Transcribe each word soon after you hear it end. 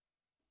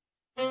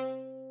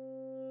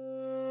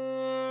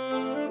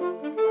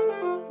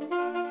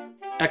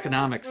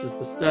Economics is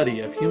the study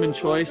of human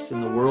choice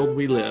in the world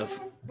we live.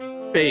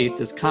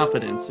 Faith is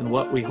confidence in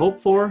what we hope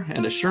for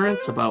and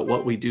assurance about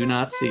what we do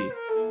not see.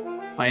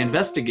 By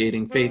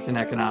investigating faith in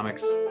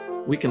economics,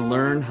 we can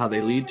learn how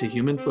they lead to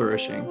human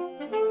flourishing.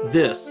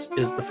 This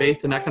is the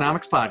Faith in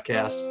Economics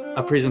Podcast,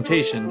 a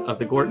presentation of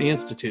the Gortney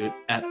Institute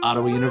at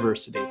Ottawa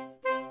University.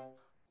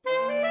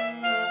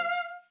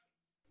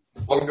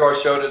 Welcome to our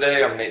show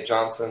today. I'm Nate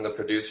Johnson, the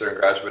producer and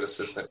graduate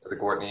assistant for the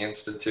Gortney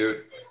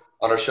Institute.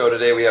 On our show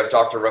today, we have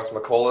Dr. Russ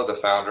McCullough, the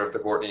founder of the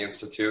Gortney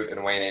Institute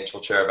and Wayne Angell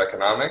Chair of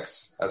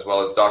Economics, as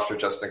well as Dr.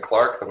 Justin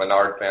Clark, the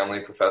Menard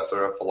Family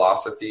Professor of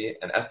Philosophy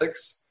and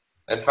Ethics,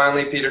 and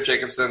finally, Peter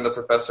Jacobson, the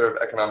Professor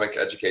of Economic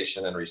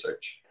Education and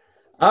Research.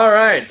 All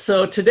right,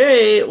 so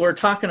today we're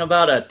talking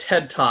about a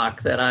TED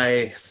Talk that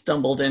I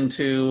stumbled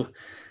into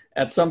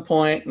at some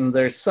point, and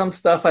there's some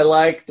stuff I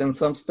liked and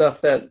some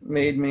stuff that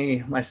made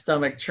my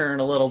stomach churn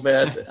a little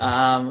bit, but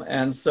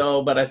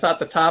I thought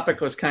the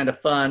topic was kind of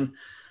fun.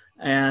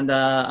 And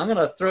I'm going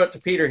to throw it to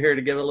Peter here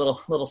to give a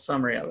little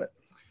summary of it.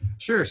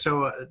 Sure.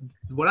 So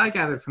what I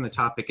gathered from the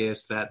topic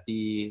is that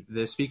the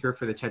speaker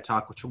for the TED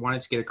Talk, which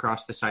wanted to get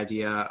across this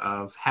idea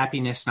of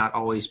happiness not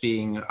always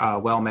being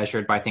well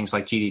measured by things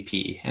like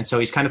GDP. And so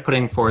he's kind of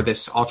putting forward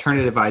this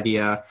alternative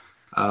idea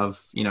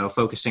of,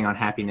 focusing on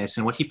happiness.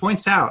 And what he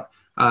points out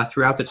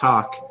throughout the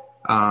talk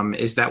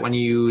is that when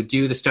you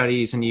do the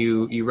studies and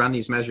you run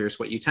these measures,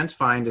 what you tend to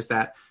find is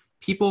that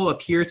people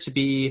appear to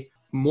be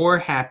more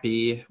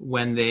happy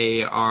when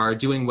they are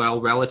doing well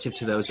relative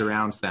to those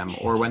around them,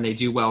 or when they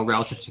do well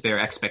relative to their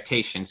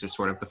expectations is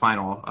sort of the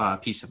final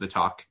piece of the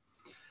talk.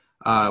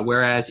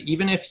 Whereas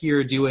even if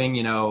you're doing,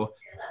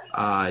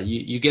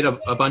 you get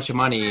a bunch of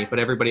money, but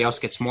everybody else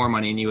gets more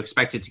money and you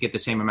expect it to get the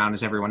same amount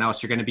as everyone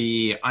else, you're going to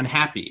be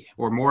unhappy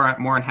or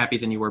more unhappy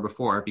than you were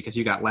before because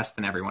you got less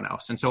than everyone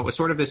else. And so it was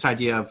sort of this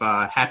idea of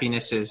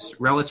happiness is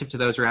relative to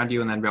those around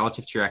you and then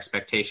relative to your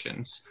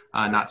expectations,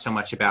 not so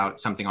much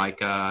about something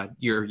like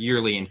your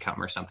yearly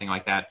income or something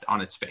like that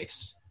on its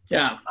face.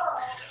 Yeah.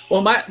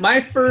 Well,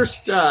 my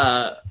first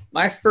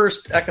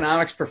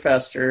economics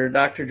professor,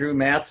 Dr. Drew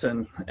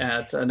Mattson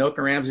at Anoka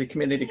Ramsey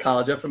Community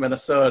College up in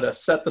Minnesota,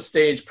 set the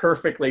stage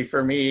perfectly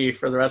for me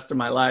for the rest of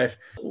my life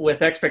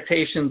with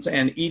expectations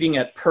and eating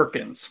at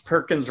Perkins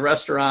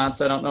restaurants.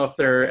 I don't know if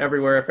they're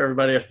everywhere,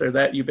 if they're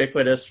that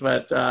ubiquitous,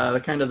 but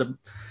the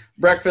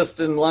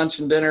breakfast and lunch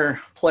and dinner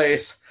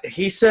place.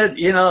 He said,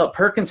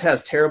 Perkins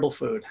has terrible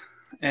food.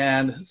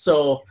 And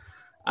so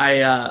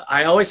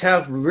I always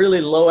have really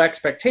low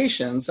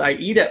expectations. I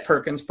eat at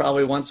Perkins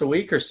probably once a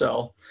week or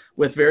so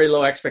with very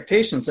low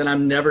expectations, and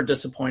I'm never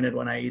disappointed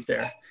when I eat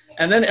there.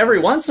 And then every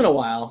once in a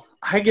while,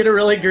 I get a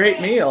really great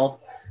meal,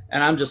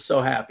 and I'm just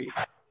so happy.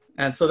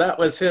 And so that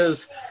was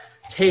his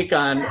take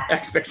on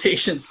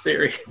expectations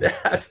theory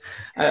that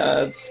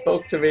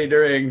spoke to me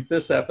during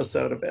this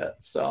episode a bit.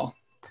 So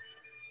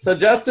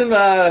Justin,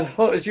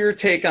 what was your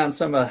take on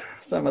some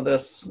of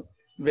this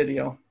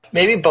video?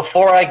 Maybe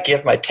before I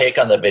give my take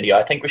on the video,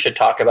 I think we should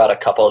talk about a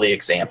couple of the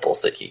examples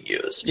that he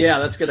used. Yeah,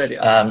 that's a good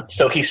idea.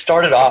 So he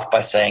started off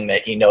by saying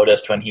that he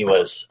noticed when he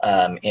was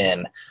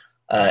in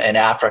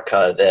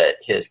Africa that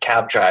his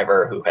cab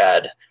driver who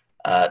had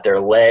their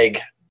leg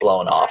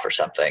blown off or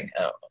something,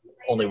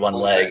 only one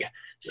leg,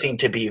 seemed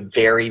to be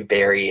very,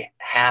 very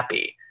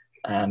happy,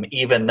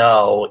 even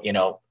though,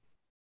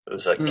 it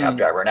was a cab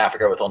driver in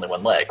Africa with only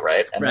one leg,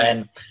 right? And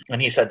then when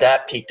he said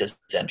that piqued his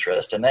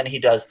interest, and then he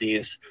does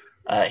these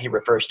he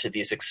refers to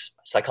these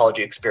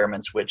psychology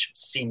experiments which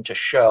seem to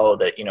show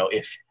that,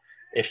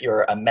 if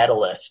you're a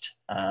medalist,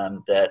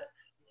 that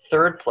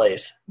third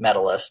place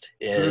medalist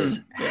is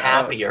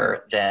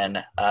happier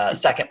than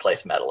second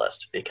place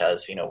medalist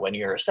because, when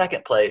you're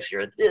second place,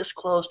 you're this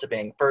close to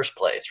being first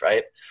place,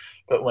 right?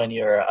 But when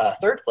you're a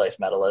third place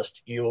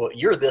medalist,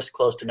 you're this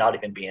close to not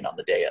even being on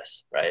the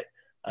dais, right?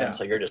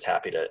 So you're just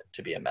happy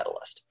to be a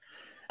medalist.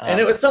 And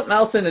it was something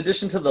else in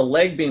addition to the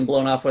leg being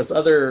blown off was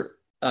other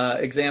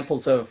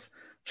examples of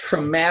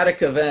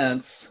traumatic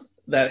events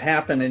that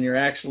happen and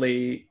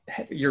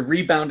you're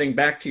rebounding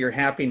back to your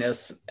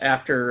happiness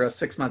after a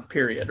 6-month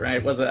period,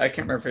 right? I can't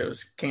remember if it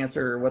was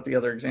cancer or what the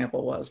other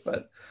example was,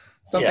 but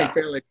something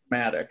fairly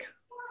traumatic.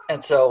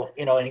 And so,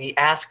 and he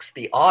asks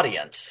the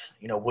audience,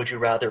 would you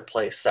rather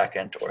place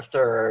second or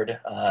third?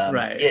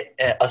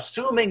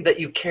 Assuming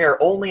that you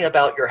care only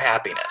about your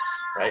happiness,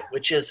 right?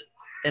 Which is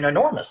an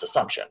enormous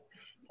assumption.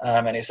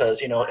 And he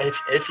says,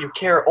 if you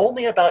care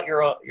only about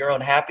your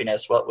own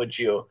happiness, what would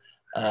you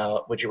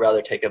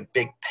rather take a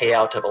big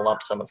payout of a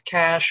lump sum of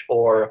cash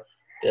or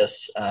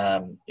this,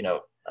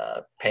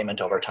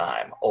 payment over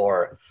time?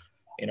 Or,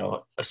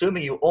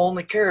 assuming you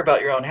only care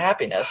about your own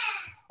happiness,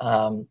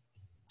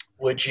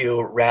 would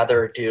you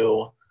rather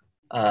do,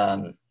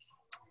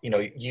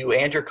 you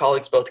and your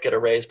colleagues both get a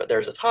raise, but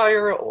theirs is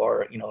higher,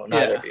 or,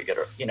 neither of you get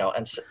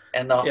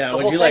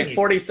would you like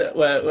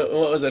what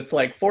was it,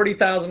 like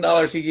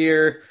 $40,000 a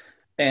year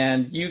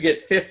and you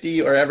get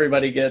 50 or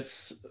everybody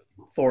gets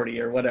 40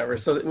 or whatever.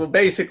 So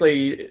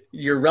basically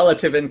your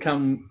relative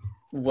income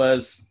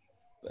was,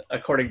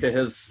 according to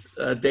his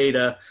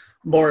data,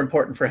 more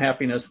important for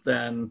happiness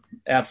than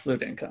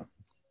absolute income.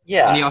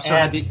 Yeah, and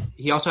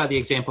he also had the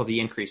example of the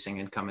increasing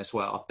income as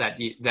well.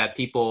 That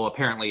people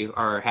apparently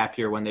are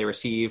happier when they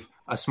receive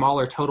a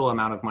smaller total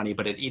amount of money,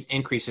 but it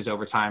increases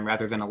over time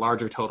rather than a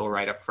larger total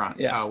right up front.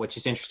 Yeah. Which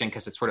is interesting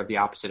because it's sort of the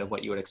opposite of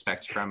what you would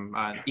expect from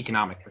an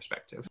economic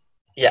perspective.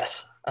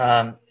 Yes,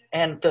 and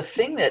the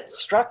thing that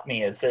struck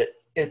me is that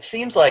it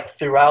seems like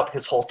throughout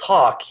his whole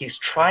talk, he's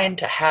trying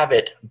to have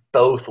it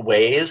both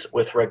ways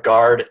with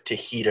regard to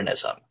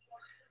hedonism.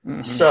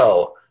 Mm-hmm.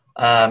 So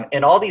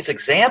in all these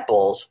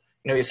examples,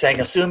 he's saying,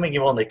 assuming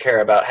you only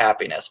care about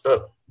happiness,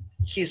 but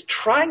he's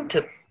trying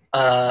to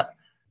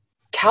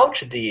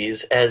couch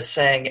these as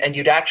saying, and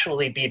you'd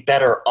actually be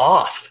better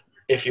off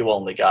if you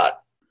only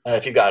got,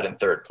 if you got in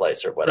third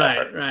place or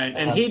whatever. Right.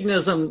 And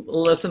hedonism,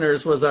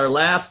 listeners, was our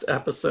last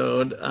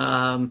episode.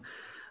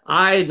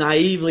 I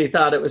naively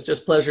thought it was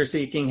just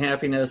pleasure-seeking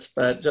happiness,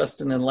 but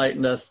Justin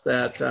enlightened us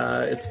that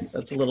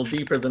it's a little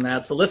deeper than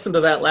that. So listen to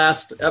that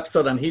last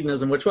episode on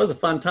hedonism, which was a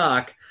fun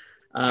talk.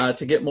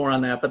 To get more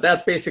on that, but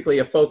that's basically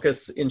a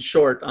focus in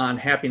short on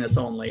happiness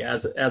only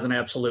as an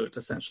absolute,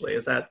 essentially.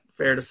 Is that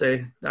fair to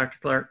say, Dr.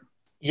 Clark?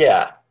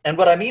 Yeah. And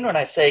what I mean when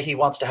I say he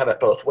wants to have it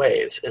both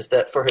ways is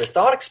that for his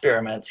thought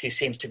experiments, he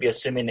seems to be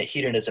assuming that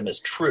hedonism is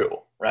true,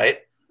 right?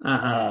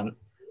 Uh-huh.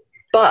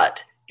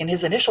 But in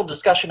his initial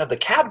discussion of the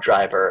cab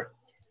driver,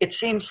 it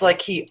seems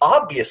like he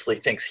obviously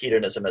thinks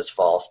hedonism is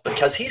false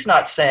because he's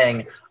not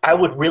saying, I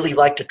would really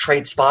like to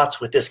trade spots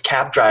with this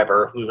cab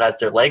driver who has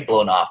their leg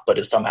blown off but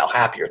is somehow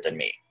happier than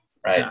me,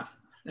 right?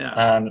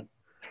 Yeah.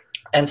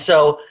 And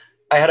so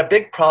I had a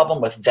big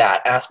problem with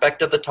that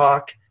aspect of the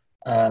talk.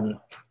 I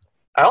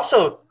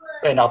also,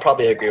 and I'll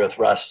probably agree with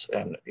Russ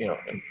and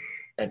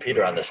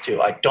Peter on this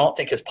too, I don't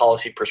think his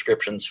policy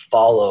prescriptions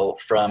follow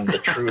from the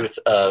truth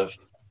of,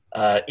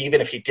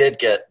 even if he did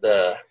get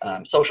the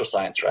social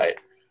science right,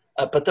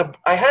 but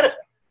I had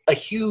a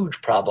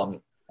huge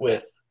problem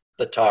with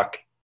the talk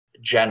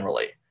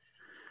generally.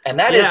 And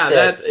that is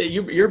that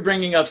you're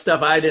bringing up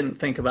stuff I didn't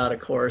think about, of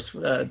course,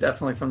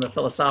 definitely from the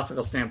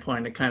philosophical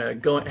standpoint, to kind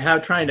of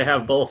trying to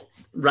have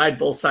ride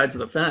both sides of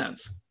the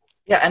fence.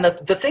 Yeah, and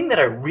the thing that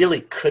I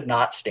really could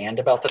not stand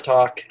about the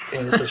talk,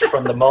 and this is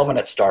from the moment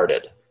it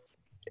started,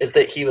 is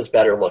that he was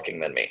better looking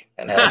than me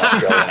and had an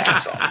Australian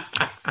accent.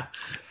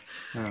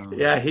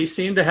 Yeah, he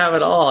seemed to have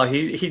it all.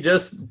 He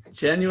just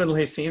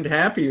genuinely seemed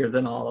happier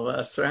than all of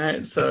us,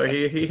 right? So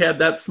he had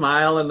that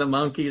smile and the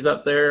monkeys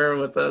up there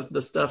with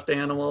the stuffed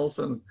animals,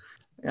 and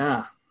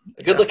yeah.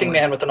 A good-looking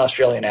man with an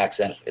Australian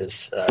accent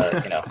is,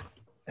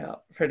 Yeah,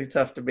 pretty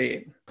tough to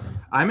beat.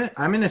 I'm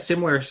in a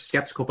similar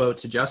skeptical boat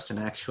to Justin,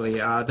 actually,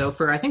 though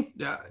for I think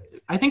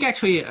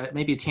actually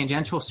maybe a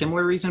tangential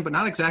similar reason, but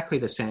not exactly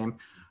the same.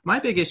 My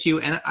big issue,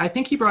 and I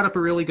think he brought up a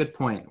really good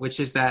point,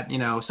 which is that,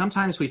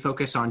 sometimes we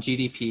focus on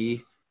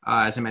GDP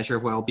as a measure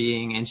of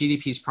well-being, and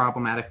GDP is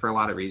problematic for a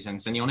lot of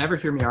reasons, and you'll never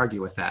hear me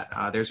argue with that.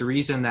 There's a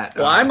reason that...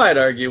 Well, I might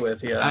argue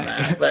with you on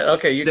that, but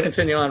okay, you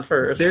continue on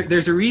first.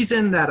 There's a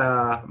reason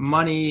that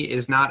money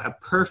is not a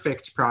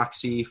perfect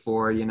proxy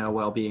for,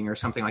 well-being or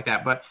something like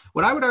that, but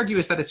what I would argue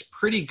is that it's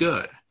pretty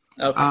good.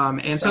 Okay.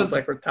 And sounds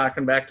like we're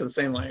talking back to the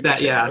same language.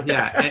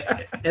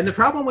 Yeah. And the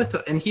problem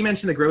and he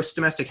mentioned the gross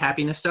domestic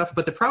happiness stuff,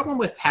 but the problem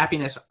with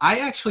happiness, I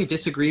actually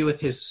disagree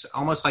with his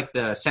almost like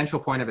the central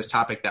point of his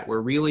topic that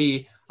we're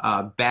really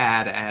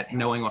bad at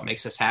knowing what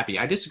makes us happy.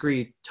 I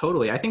disagree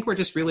totally. I think we're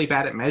just really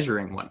bad at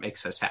measuring what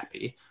makes us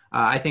happy.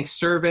 I think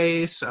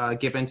surveys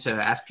given to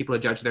ask people to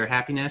judge their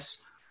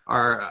happiness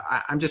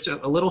I'm just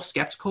a little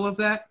skeptical of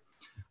that.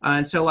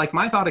 And so like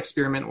my thought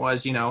experiment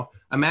was,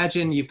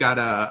 imagine you've got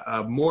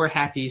a more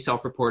happy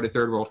self-reported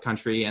third world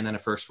country and then a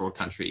first world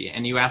country.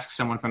 And you ask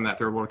someone from that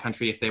third world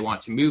country if they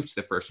want to move to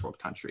the first world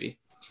country.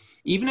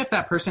 Even if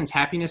that person's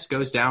happiness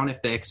goes down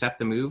if they accept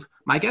the move,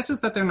 my guess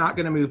is that they're not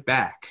going to move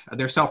back,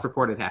 their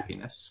self-reported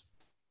happiness.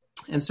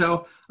 And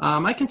so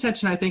my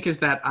contention, I think, is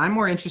that I'm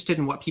more interested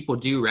in what people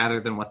do rather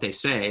than what they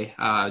say.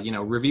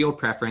 Revealed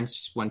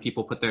preference when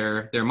people put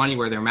their money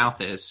where their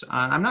mouth is.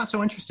 I'm not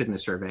so interested in the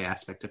survey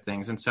aspect of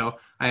things. And so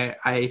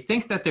I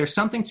think that there's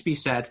something to be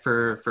said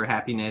for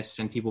happiness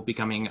and people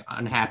becoming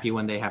unhappy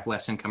when they have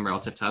less income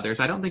relative to others.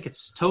 I don't think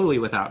it's totally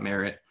without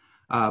merit,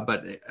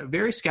 but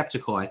very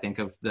skeptical, I think,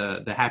 of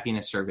the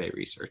happiness survey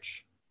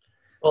research.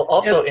 Well,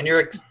 also in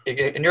your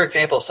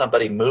example of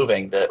somebody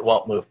moving that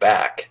won't move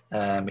back,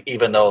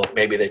 even though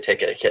maybe they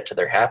take a hit to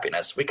their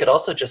happiness, we could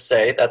also just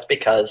say that's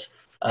because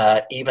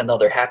even though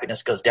their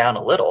happiness goes down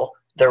a little,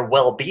 their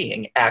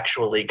well-being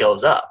actually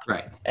goes up.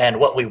 Right. And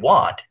what we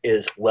want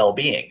is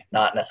well-being,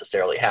 not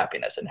necessarily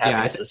happiness. And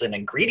happiness is an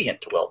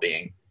ingredient to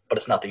well-being, but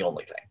it's not the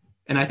only thing.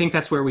 And I think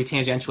that's where we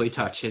tangentially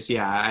touch is,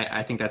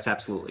 I think that's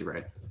absolutely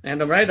right.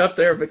 And I'm right up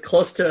there, but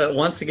close to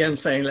once again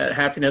saying that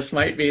happiness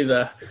might be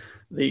the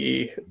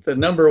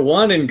number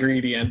one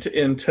ingredient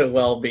into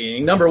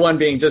well-being, number one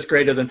being just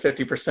greater than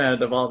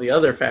 50% of all the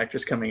other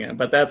factors coming in,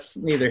 but that's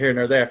neither here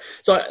nor there.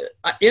 So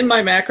in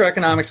my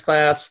macroeconomics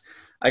class,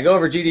 I go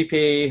over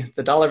GDP,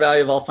 the dollar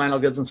value of all final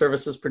goods and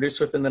services produced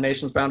within the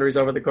nation's boundaries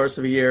over the course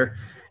of a year.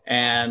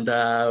 And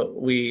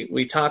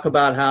we talk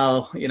about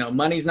how,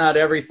 money's not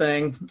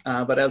everything.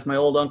 But as my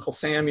old Uncle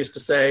Sam used to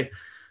say,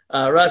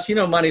 Russ,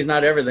 money's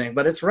not everything,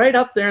 but it's right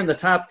up there in the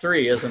top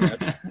 3, isn't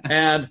it?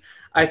 And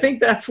I think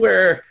that's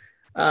where,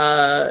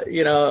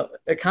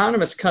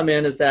 economists come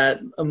in, is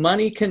that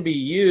money can be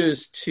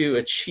used to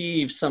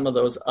achieve some of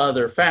those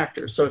other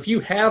factors. So if you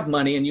have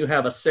money and you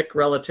have a sick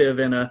relative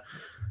in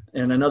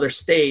another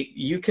state,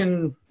 you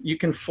can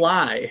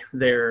fly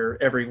there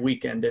every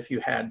weekend if you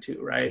had to,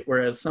 right?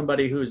 Whereas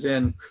somebody who's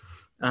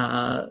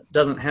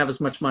doesn't have as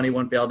much money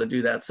won't be able to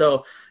do that.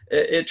 So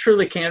it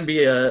truly can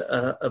be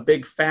a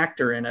big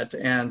factor in it.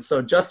 And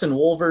so Justin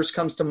Wolvers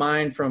comes to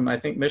mind from, I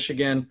think,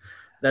 Michigan,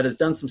 that has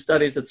done some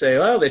studies that say,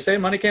 well, they say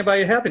money can't buy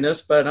you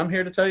happiness, but I'm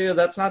here to tell you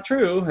that's not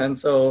true. And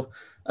so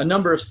a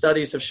number of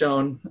studies have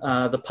shown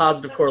the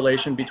positive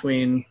correlation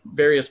between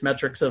various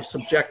metrics of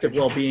subjective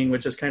well-being,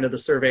 which is kind of the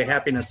survey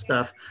happiness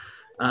stuff,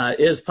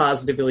 is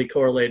positively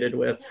correlated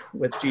with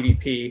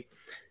GDP.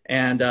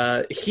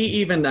 And he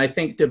even, I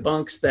think,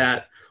 debunks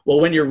that,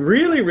 well, when you're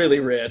really, really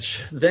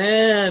rich,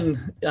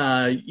 then,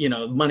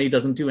 money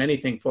doesn't do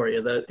anything for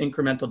you, the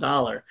incremental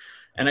dollar.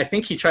 And I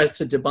think he tries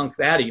to debunk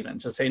that, even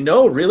to say,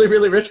 no, really,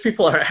 really rich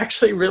people are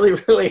actually really,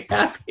 really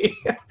happy.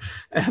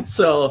 And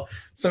so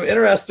some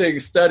interesting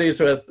studies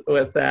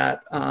with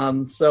that.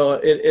 So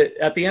it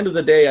at the end of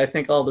the day, I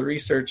think all the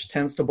research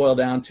tends to boil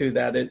down to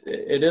that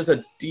it is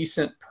a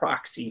decent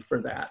proxy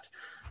for that.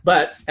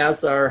 But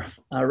as our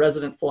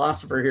resident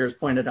philosopher here has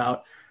pointed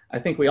out, I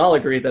think we all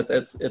agree that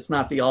it's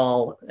not the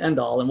all end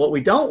all. And what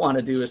we don't want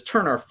to do is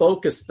turn our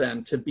focus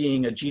then to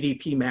being a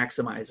GDP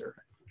maximizer.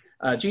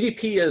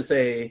 GDP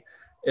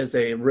is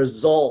a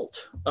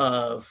result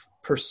of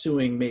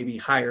pursuing maybe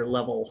higher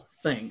level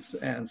things.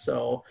 And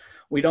so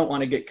we don't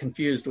want to get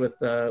confused with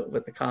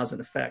the cause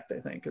and effect, I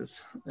think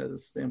is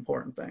the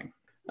important thing.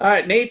 All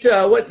right, Nate,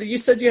 what you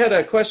said you had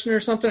a question or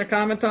something, a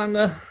comment on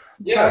the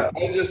topic?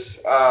 I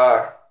just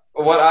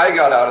what I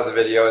got out of the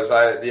video is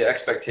the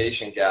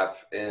expectation gap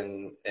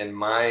in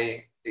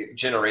my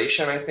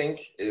generation, I think,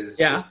 is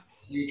just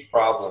a huge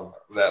problem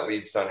that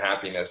leads to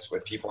unhappiness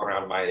with people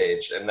around my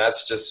age. And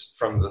that's just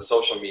from the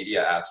social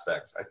media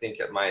aspect. I think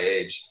at my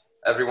age,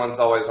 everyone's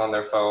always on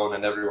their phone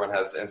and everyone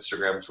has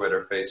Instagram,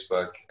 Twitter,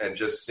 Facebook, and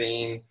just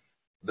seeing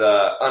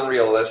the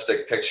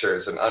unrealistic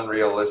pictures and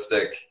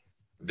unrealistic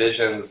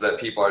visions that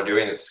people are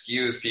doing, it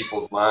skews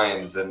people's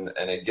minds and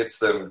it gets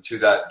them to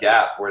that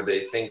gap where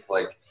they think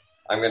like,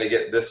 I'm going to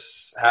get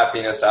this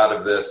happiness out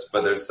of this,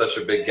 but there's such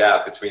a big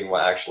gap between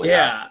what actually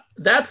happened.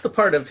 That's the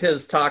part of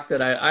his talk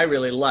that I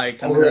really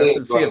liked. I'm really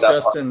interested to see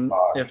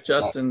if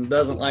Justin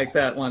doesn't like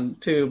that one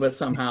too, but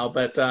somehow.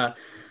 But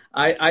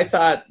I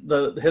thought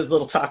his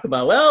little talk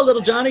about, well,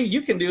 little Johnny,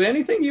 you can do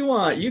anything you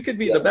want. You could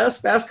be the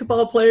best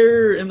basketball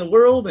player in the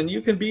world, and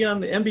you can be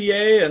on the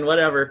NBA and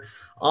whatever.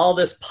 All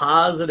this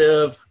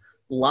positive,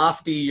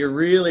 lofty, you're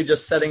really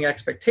just setting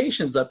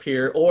expectations up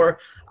here. Or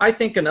I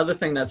think another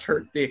thing that's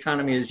hurt the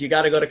economy is you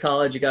got to go to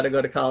college, you got to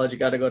go to college, you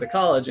got to go to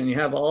college. And you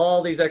have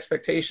all these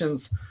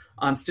expectations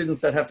on students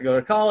that have to go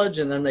to college,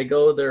 and then they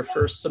go their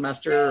first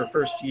semester or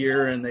first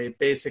year and they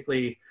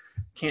basically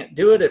can't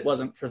do it. It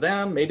wasn't for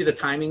them. Maybe the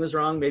timing was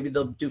wrong. Maybe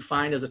they'll do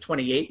fine as a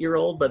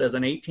 28-year-old, but as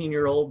an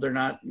 18-year-old, they're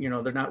not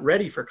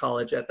ready for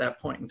college at that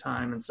point in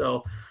time. And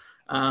so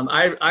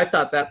I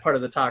thought that part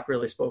of the talk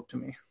really spoke to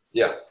me.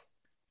 Yeah,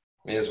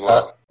 me as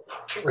well.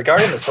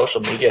 Regarding the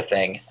social media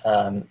thing,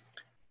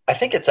 I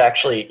think it's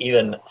actually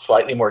even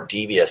slightly more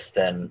devious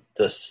than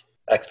this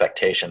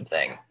expectation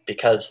thing,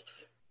 because,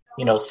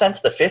 since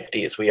the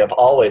 50s, we have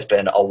always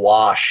been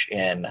awash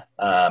in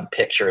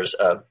pictures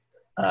of,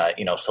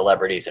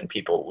 celebrities and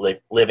people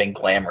living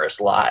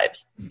glamorous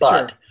lives.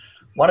 But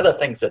one of the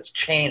things that's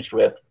changed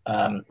with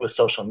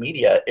social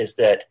media is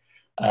that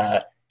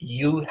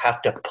you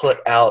have to put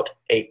out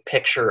a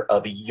picture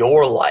of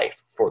your life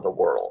for the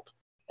world.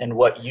 And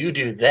what you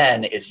do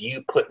then is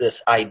you put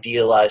this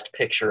idealized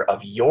picture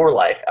of your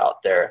life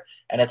out there.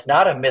 And it's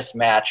not a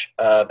mismatch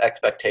of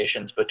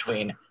expectations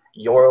between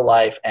your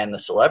life and the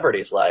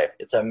celebrity's life.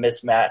 It's a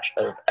mismatch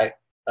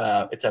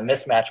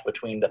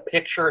between the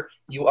picture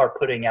you are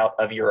putting out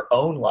of your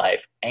own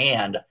life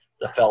and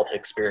the felt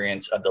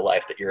experience of the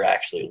life that you're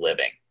actually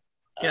living.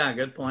 Yeah,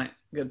 good point.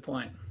 Good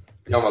point.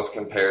 You almost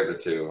compare the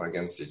two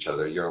against each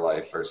other, your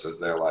life versus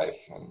their life,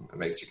 and it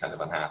makes you kind of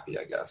unhappy,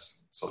 I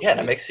guess. And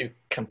it makes you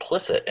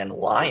complicit in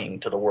lying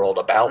to the world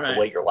about the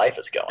way your life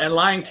is going. And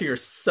lying to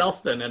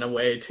yourself then in a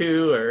way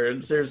too, or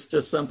there's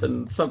just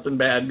something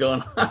bad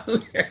going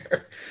on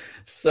there.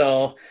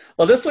 So,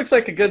 well, this looks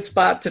like a good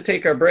spot to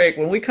take our break.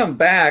 When we come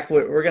back,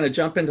 we're going to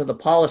jump into the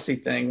policy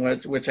thing,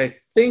 which I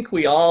think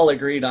we all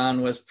agreed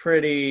on was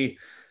pretty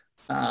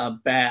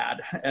bad.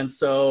 And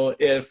so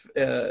if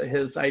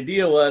his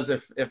idea was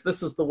if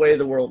this is the way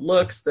the world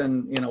looks,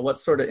 then, what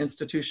sort of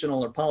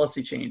institutional or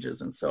policy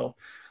changes? And so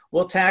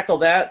we'll tackle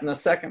that in the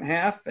second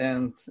half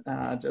and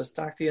just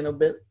talk to you in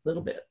a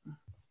little bit.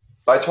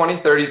 By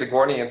 2030, the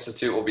Gortney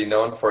Institute will be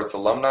known for its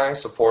alumni,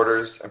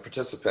 supporters, and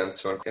participants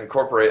who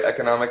incorporate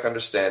economic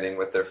understanding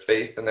with their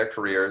faith and their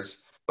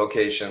careers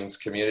vocations,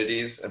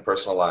 communities, and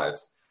personal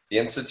lives. The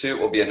Institute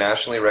will be a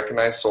nationally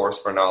recognized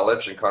source for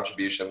knowledge and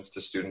contributions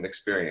to student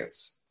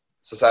experience,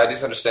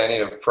 society's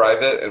understanding of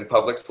private and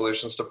public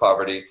solutions to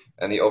poverty,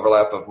 and the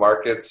overlap of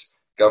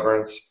markets,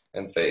 governance,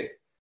 and faith.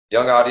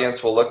 Young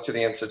audience will look to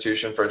the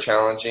institution for a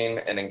challenging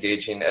and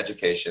engaging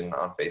education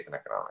on faith and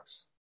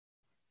economics.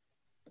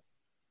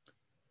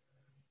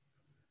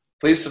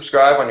 Please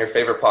subscribe on your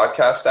favorite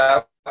podcast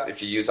app.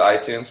 If you use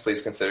iTunes,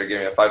 please consider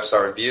giving a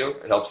 5-star review.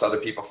 It helps other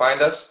people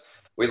find us.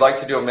 We'd like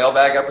to do a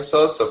mailbag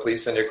episode, so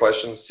please send your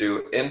questions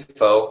to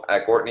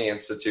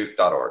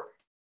info@gortneyinstitute.org.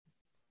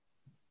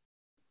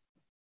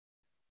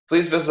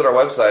 Please visit our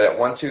website at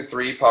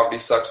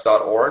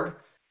 123povertysucks.org.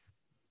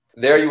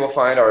 There you will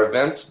find our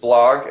events,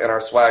 blog, and our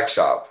swag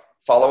shop.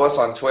 Follow us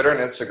on Twitter and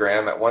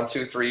Instagram at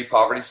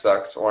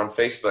 123povertysucks or on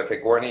Facebook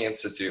at Gortney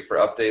Institute for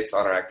updates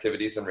on our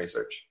activities and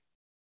research.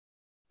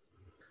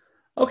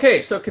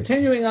 Okay, so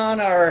continuing on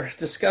our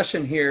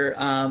discussion here,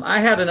 I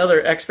had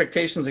another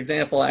expectations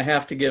example I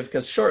have to give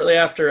because shortly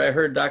after I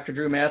heard Dr.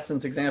 Drew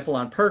Matson's example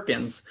on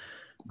Perkins,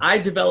 I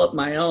developed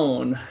my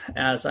own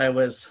as I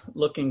was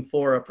looking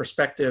for a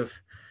prospective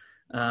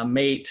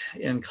mate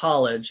in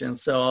college. And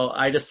so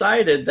I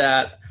decided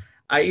that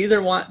I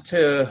either want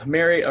to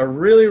marry a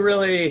really,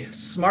 really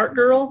smart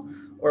girl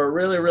or a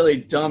really, really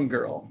dumb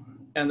girl.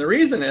 And the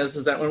reason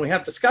is that when we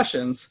have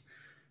discussions,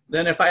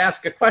 then if I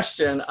ask a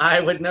question, I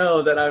would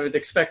know that I would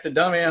expect a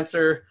dumb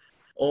answer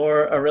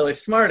or a really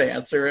smart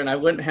answer, and I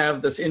wouldn't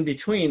have this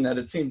in-between that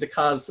it seemed to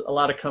cause a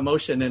lot of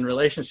commotion in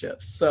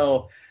relationships.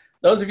 So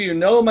those of you who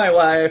know my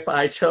wife,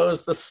 I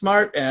chose the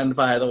smart end,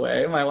 by the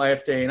way, my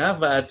wife Dana,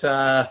 but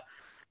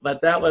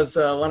that was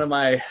one of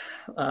my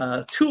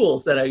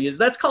tools that I use.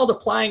 That's called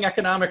applying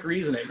economic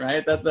reasoning,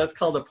 right? That's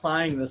called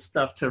applying this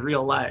stuff to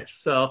real life.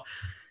 So,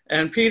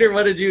 and Peter,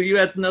 what did you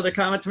had another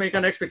comment to make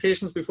on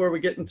expectations before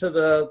we get into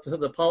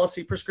the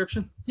policy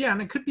prescription? Yeah,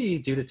 and it could be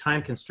due to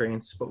time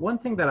constraints, but one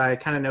thing that I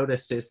kind of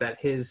noticed is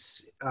that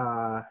his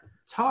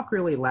talk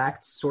really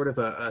lacked sort of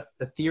a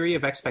theory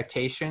of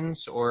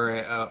expectations or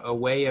a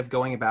way of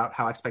going about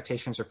how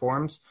expectations are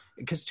formed.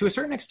 Because to a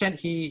certain extent,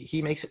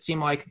 he makes it seem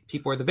like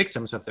people are the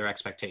victims of their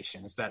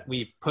expectations, that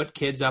we put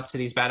kids up to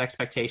these bad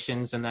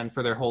expectations and then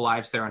for their whole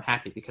lives they're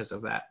unhappy because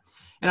of that.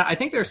 And I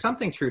think there's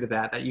something true to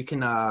that you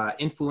can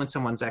influence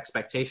someone's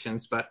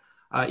expectations, but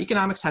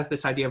economics has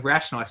this idea of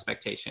rational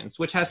expectations,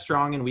 which has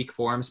strong and weak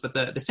forms. But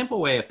the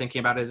simple way of thinking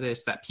about it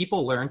is that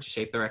people learn to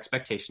shape their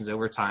expectations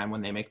over time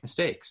when they make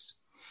mistakes.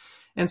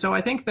 And so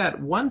I think that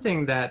one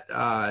thing that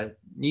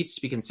needs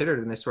to be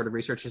considered in this sort of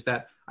research is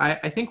that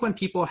I think when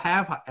people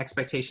have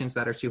expectations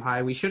that are too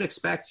high, we should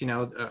expect,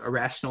 a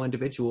rational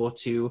individual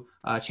to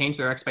change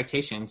their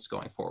expectations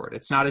going forward.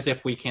 It's not as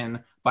if we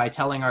can, by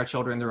telling our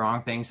children the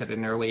wrong things at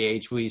an early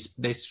age, we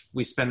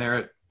spend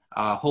their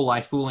whole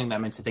life fooling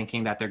them into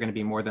thinking that they're going to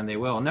be more than they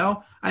will.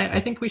 No,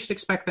 I think we should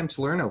expect them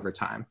to learn over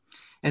time.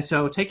 And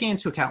so taking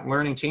into account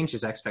learning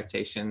changes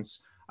expectations.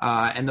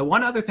 And the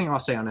one other thing I'll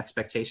say on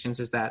expectations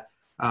is that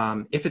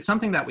if it's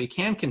something that we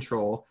can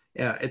control,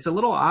 it's a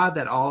little odd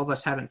that all of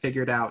us haven't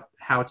figured out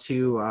how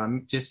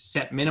to just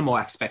set minimal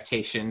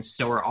expectations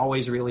so we're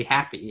always really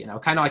happy,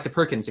 kind of like the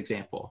Perkins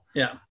example.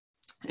 Yeah.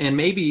 And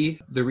maybe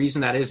the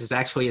reason that is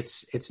actually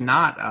it's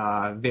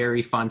not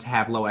very fun to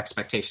have low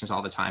expectations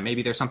all the time.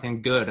 Maybe there's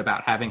something good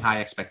about having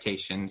high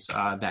expectations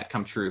that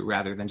come true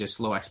rather than just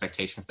low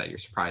expectations that you're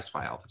surprised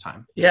by all the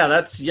time. Yeah,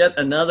 that's yet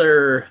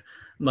another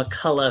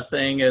McCullough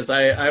thing is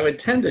I would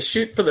tend to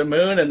shoot for the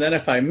moon, and then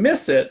if I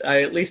miss it,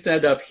 I at least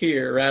end up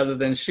here rather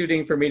than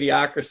shooting for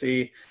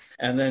mediocrity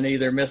and then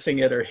either missing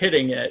it or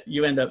hitting it.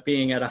 You end up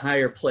being at a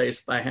higher place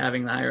by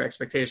having the higher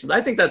expectations.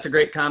 I think that's a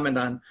great comment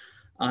on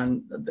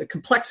the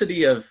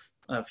complexity of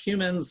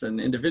humans and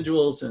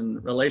individuals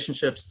and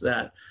relationships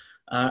that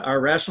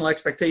our rational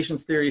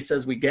expectations theory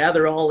says we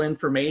gather all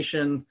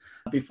information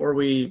before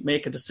we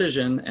make a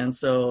decision. And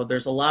so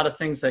there's a lot of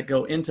things that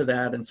go into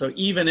that. And so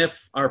even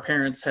if our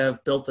parents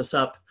have built us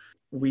up,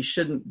 we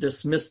shouldn't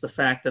dismiss the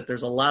fact that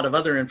there's a lot of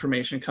other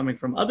information coming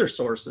from other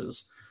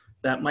sources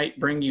that might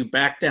bring you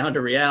back down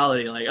to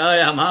reality. Like, oh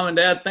yeah, mom and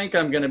dad think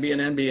I'm going to be an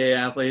NBA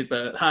athlete,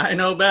 but I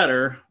know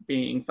better,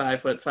 being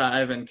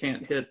 5'5" and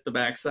can't hit the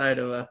backside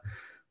of a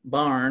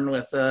barn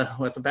with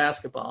a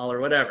basketball or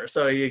whatever.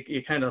 So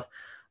you kind of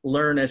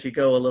learn as you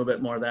go a little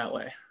bit more that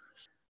way.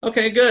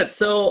 Okay, good.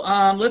 So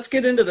let's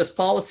get into this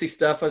policy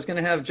stuff. I was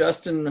going to have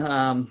Justin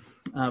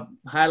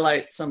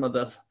highlight some of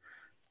the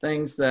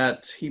things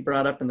that he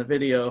brought up in the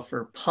video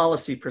for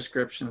policy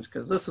prescriptions,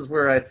 because this is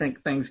where I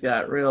think things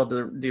got real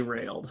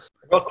derailed.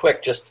 Real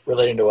quick, just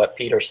relating to what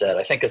Peter said,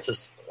 I think this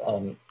is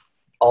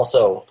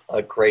also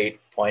a great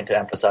point to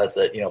emphasize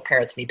that,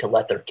 parents need to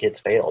let their kids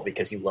fail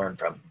because you learn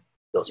from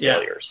those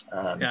failures.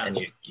 And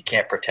you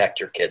can't protect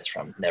your kids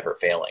from never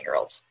failing, or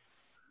else,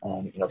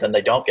 then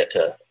they don't get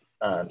to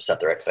set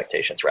their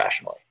expectations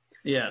rationally.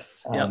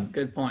 Yes.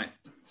 Good point.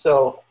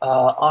 So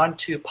on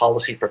to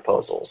policy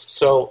proposals.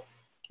 So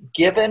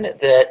given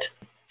that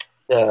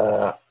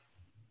the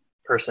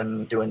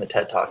person doing the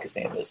TED Talk, his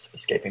name is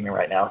escaping me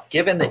right now,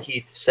 given that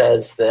he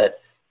says that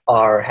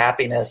our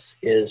happiness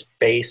is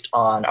based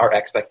on our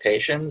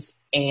expectations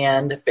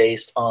and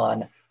based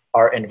on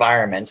our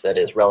environment, that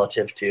is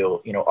relative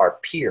to, our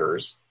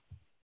peers.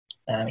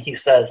 He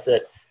says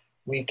that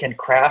we can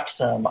craft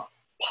some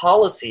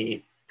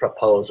policy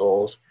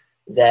proposals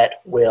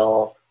that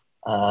will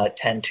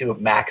tend to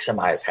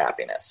maximize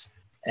happiness.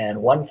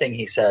 And one thing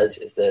he says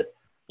is that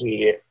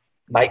we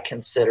might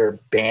consider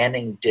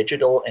banning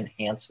digital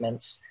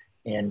enhancements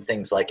in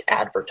things like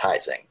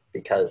advertising,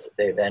 because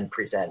they then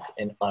present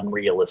an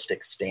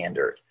unrealistic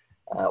standard,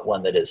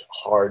 one that is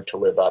hard to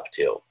live up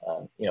to,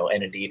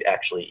 and indeed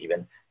actually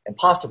even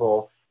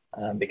impossible,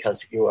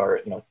 because you are,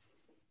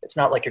 it's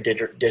not like you're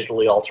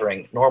digitally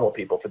altering normal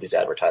people for these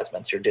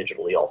advertisements. You're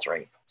digitally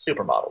altering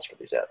supermodels for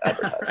these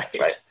advertisements,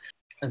 right?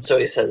 And so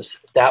he says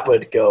that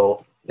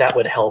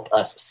would help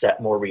us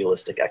set more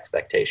realistic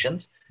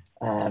expectations.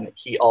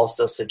 He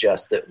also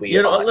suggests that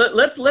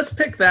let's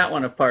pick that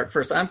one apart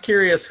first. I'm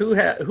curious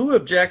who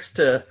objects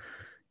to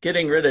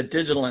getting rid of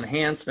digital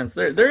enhancements.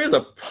 There is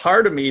a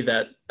part of me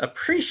that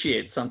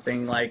appreciates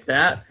something like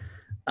that,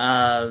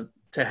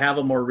 to have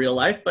a more real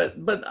life, but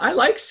I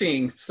like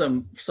seeing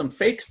some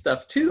fake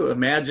stuff too,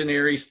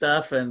 imaginary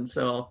stuff. And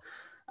so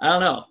I don't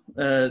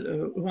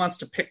know, who wants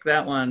to pick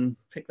that one,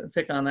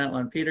 pick on that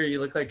one? Peter, you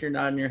look like you're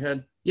nodding your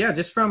head. Yeah,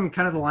 just from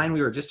kind of the line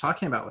we were just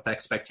talking about with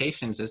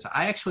expectations, is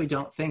I actually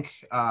don't think,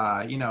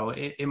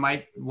 it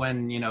might,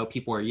 when,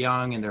 people are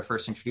young and they're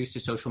first introduced to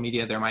social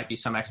media, there might be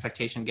some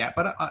expectation gap.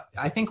 But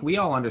I think we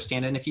all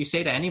understand. And if you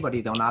say to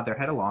anybody, they'll nod their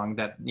head along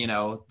that,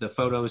 the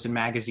photos and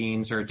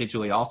magazines are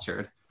digitally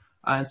altered.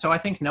 And so I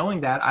think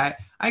knowing that, I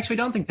actually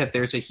don't think that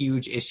there's a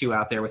huge issue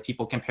out there with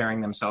people comparing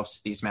themselves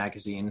to these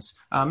magazines,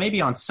 maybe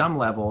on some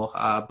level.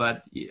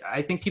 But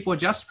I think people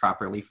adjust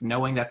properly,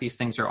 knowing that these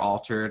things are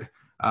altered.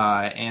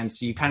 And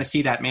so you kind of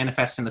see that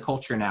manifest in the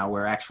culture now,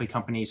 where actually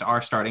companies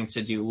are starting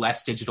to do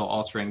less digital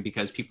altering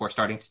because people are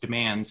starting to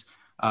demand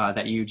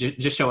that you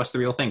just show us the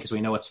real thing, because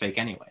we know it's fake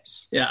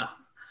anyways. Yeah.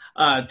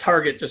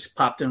 Target just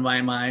popped in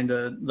my mind.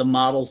 The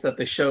models that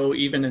they show,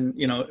 even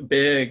in,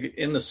 big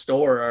in the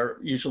store, are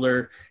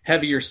usually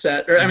heavier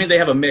set, or they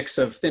have a mix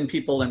of thin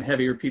people and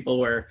heavier people,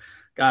 where,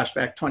 gosh,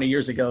 back 20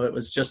 years ago, it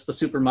was just the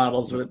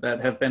supermodels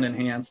that have been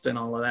enhanced and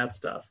all of that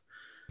stuff.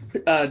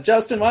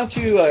 Justin, why don't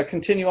you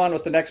continue on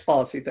with the next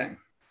policy thing?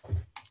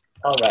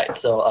 All right.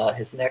 So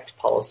his next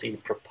policy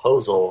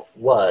proposal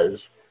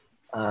was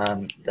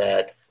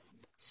that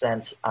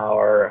since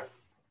our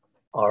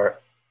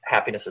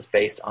happiness is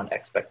based on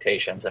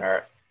expectations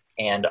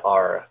and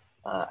our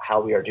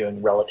how we are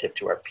doing relative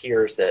to our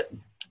peers, that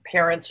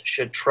parents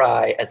should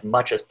try as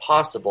much as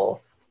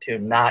possible to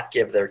not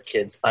give their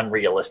kids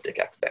unrealistic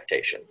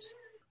expectations.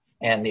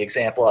 And the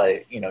example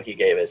he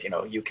gave is,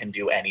 you can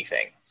do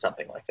anything,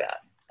 something like that.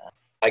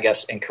 I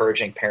guess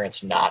encouraging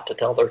parents not to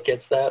tell their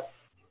kids that.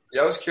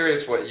 Yeah, I was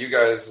curious what you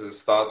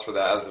guys' thoughts were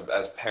that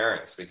as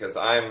parents, because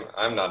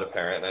I'm not a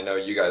parent, and I know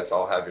you guys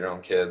all have your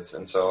own kids,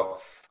 and so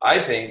I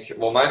think,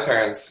 my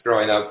parents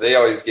growing up, they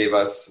always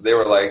they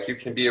were like, you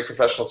can be a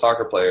professional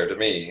soccer player to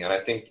me. And I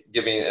think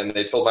and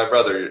they told my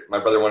brother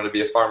wanted to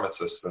be a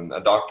pharmacist and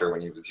a doctor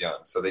when he was young.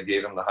 So they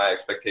gave him the high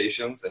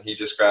expectations, and he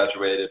just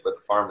graduated with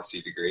a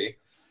pharmacy degree.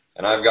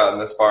 And I've gotten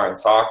this far in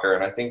soccer.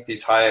 And I think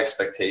these high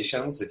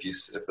expectations,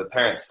 if the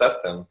parents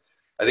set them,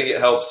 I think it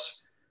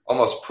helps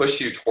almost push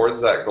you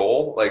towards that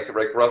goal. Like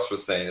Russ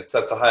was saying, it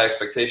sets a high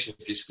expectation.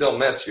 If you still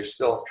miss, you're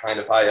still kind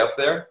of high up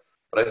there.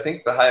 But I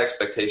think the high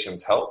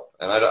expectations help.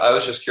 And I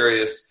was just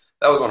curious,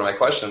 that was one of my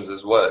questions,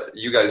 is what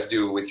you guys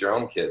do with your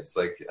own kids.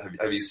 Like,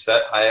 have you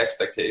set high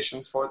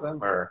expectations for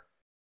them, or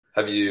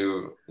what have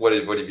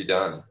you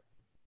done?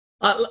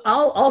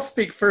 I'll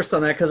speak first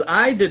on that, because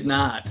I did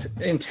not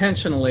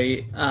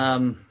intentionally.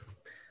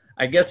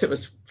 I guess it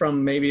was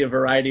from maybe a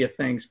variety of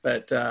things,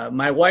 but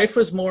my wife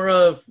was more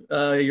of,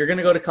 you're going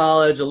to go to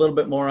college, a little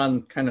bit more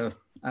on kind of,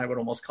 I would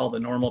almost call the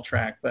normal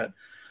track, but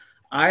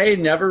I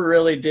never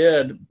really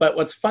did. But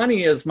what's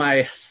funny is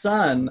my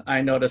son,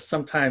 I noticed,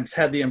 sometimes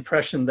had the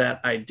impression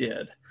that I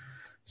did.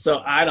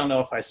 So I don't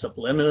know if I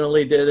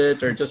subliminally did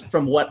it, or just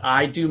from what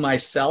I do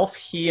myself,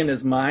 he in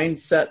his mind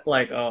set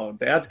like, oh,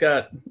 dad's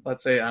got,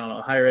 let's say, I don't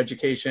know, higher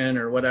education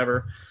or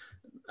whatever.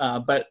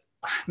 But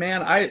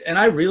man,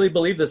 I really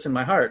believe this in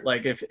my heart.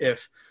 Like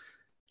if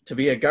to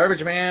be a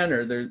garbage man,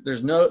 or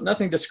there's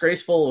nothing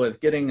disgraceful with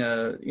getting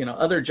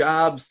other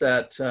jobs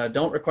that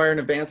don't require an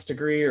advanced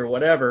degree or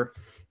whatever.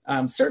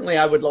 Certainly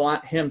I would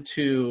want him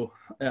to,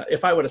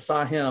 if I would have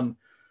saw him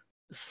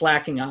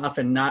slacking off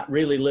and not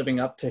really living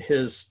up to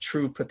his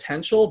true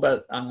potential,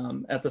 but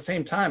at the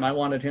same time, I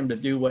wanted him to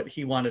do what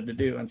he wanted to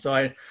do. And so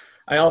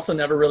I also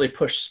never really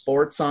pushed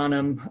sports on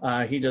him.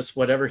 He just,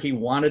 whatever he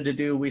wanted to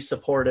do, we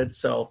supported.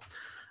 So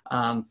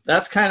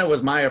that's kind of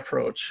was my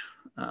approach.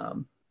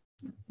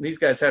 These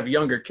guys have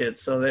younger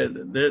kids, so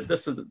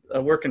this is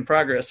a work in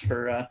progress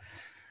for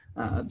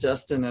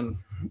Justin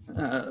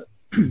and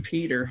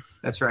Peter.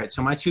 That's right.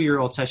 So my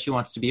 2-year-old says she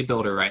wants to be a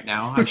builder right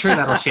now. I'm sure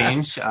that'll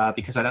change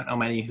because I don't know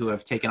many who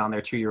have taken on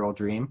their 2-year-old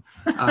dream.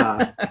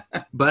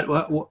 But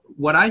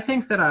what I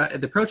think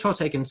that the approach I've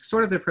taken,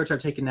 sort of the approach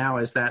I've taken now,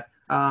 is that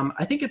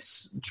I think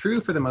it's true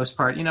for the most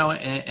part,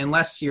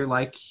 unless you're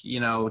like,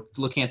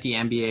 looking at the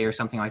NBA or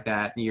something like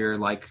that, and you're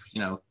like,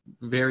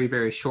 very,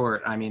 very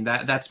short. I mean,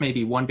 that's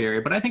maybe one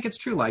barrier, but I think it's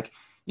true. Like,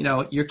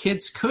 your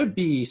kids could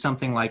be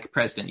something like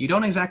president. You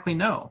don't exactly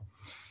know,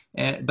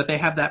 but they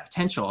have that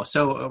potential.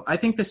 So I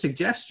think the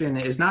suggestion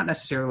is not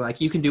necessarily like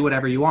you can do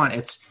whatever you want.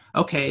 It's,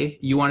 okay,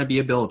 you want to be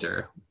a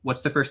builder.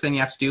 What's the first thing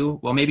you have to do?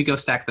 Well, maybe go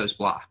stack those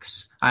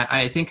blocks.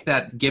 I think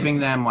that giving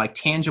them like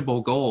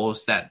tangible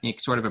goals that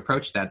sort of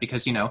approach that,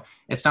 because,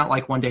 it's not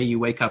like one day you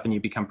wake up and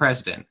you become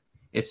president.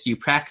 It's you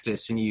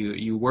practice and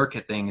you work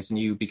at things and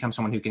you become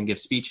someone who can give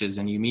speeches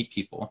and you meet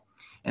people.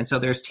 And so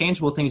there's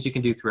tangible things you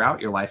can do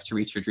throughout your life to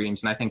reach your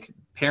dreams. And I think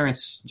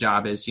parents'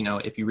 job is,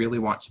 if you really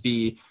want to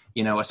be,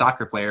 a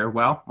soccer player,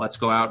 well, let's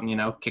go out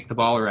and, kick the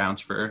ball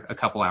around for a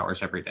couple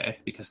hours every day,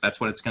 because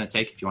that's what it's going to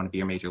take if you want to be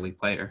a major league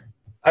player.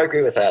 I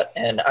agree with that.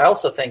 And I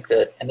also think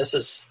that, and this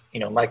is,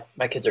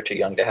 my kids are too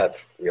young to have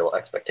real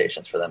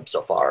expectations for them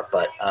so far.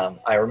 But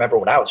I remember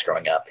when I was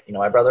growing up,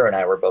 my brother and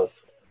I were both,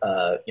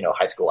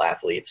 high school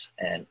athletes,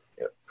 and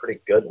pretty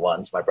good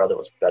ones. My brother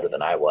was better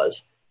than I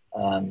was.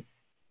 And,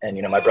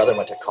 my brother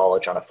went to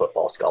college on a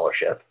football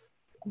scholarship.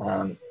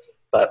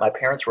 But my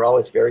parents were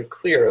always very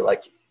clear,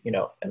 like,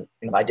 and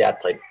my dad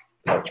played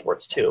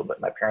sports too,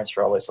 but my parents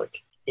were always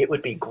like, it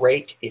would be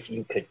great if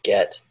you could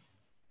get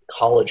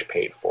college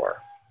paid for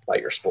by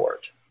your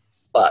sport,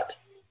 but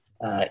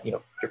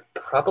you're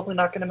probably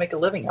not going to make a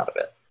living out of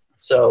it.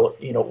 So,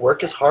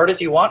 work as hard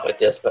as you want with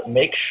this, but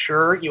make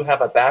sure you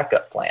have a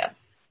backup plan.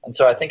 And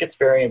so I think it's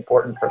very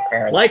important for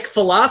parents. Like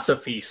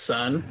philosophy,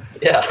 son.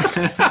 Yeah.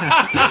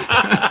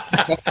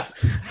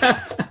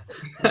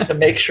 To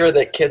make sure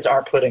that kids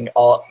aren't putting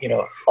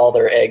all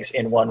their eggs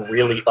in one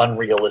really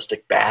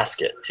unrealistic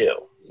basket too,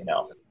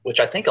 which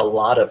I think a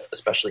lot of,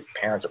 especially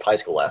parents of high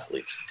school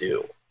athletes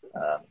do.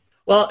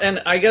 Well,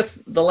 and I guess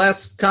the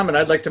last comment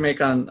I'd like to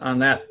make on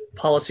that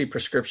policy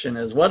prescription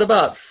is, what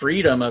about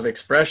freedom of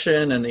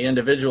expression and the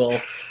individual?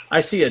 I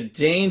see a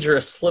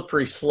dangerous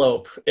slippery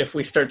slope if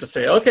we start to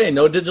say, okay,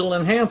 no digital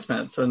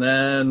enhancements, and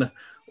then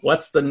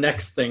what's the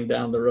next thing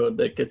down the road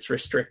that gets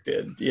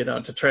restricted,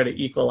 to try to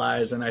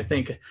equalize. And I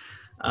think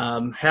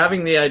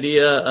having the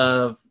idea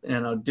of,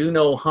 do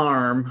no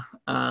harm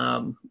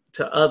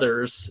to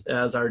others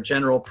as our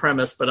general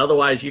premise, but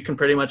otherwise you can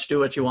pretty much do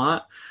what you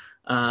want.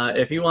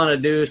 If you want to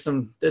do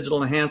some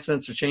digital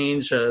enhancements or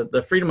change,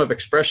 the freedom of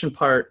expression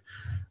part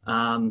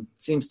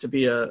seems to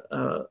be a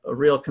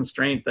real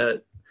constraint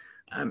that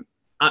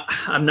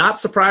I'm not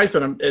surprised,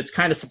 but it's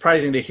kind of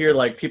surprising to hear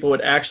like people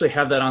would actually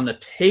have that on the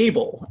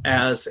table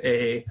as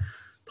a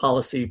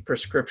policy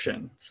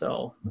prescription.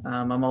 So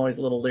I'm always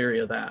a little leery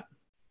of that.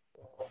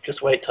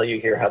 Just wait till you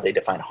hear how they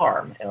define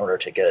harm in order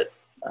to get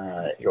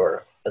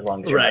as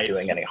long as you're not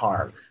doing any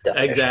harm.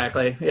 Definition.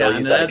 Exactly. Yeah,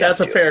 and that's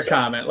a fair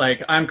comment.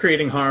 Like, I'm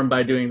creating harm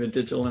by doing the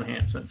digital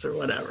enhancements or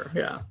whatever.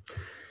 Yeah.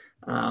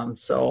 All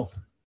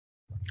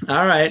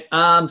right.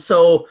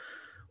 So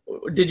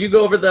did you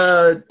go over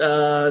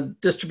the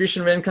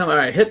distribution of income? All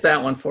right, hit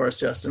that one for us,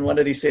 Justin. What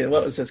did he say?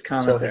 What was his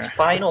comment there? So his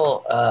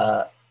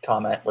final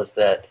comment was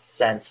that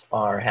since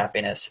our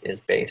happiness is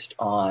based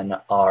on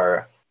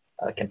our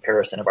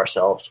comparison of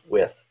ourselves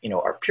with,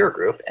 our peer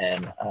group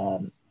and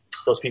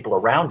those people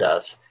around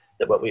us,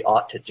 that what we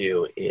ought to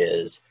do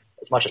is,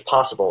 as much as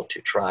possible, to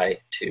try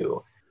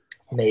to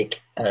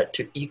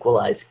to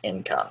equalize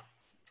income.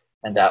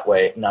 And that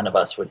way, none of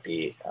us would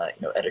be,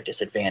 at a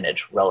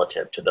disadvantage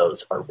relative to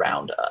those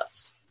around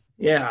us.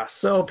 Yeah.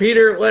 So,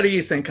 Peter, what do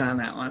you think on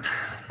that one?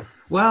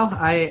 Well,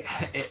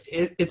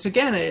 it's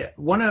again,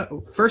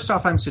 first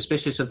off, I'm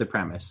suspicious of the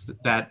premise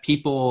that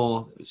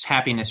people's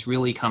happiness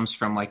really comes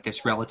from like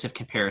this relative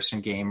comparison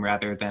game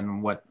rather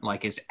than what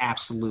like is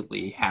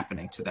absolutely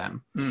happening to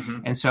them. Mm-hmm.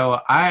 And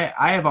so I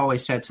have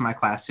always said to my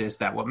classes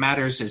that what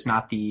matters is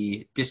not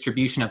the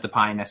distribution of the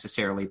pie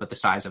necessarily, but the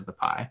size of the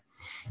pie.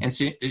 And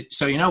so,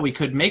 we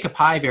could make a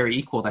pie very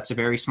equal. That's a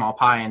very small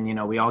pie. And,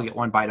 we all get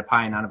one bite of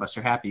pie and none of us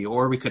are happy.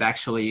 Or we could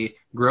actually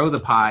grow the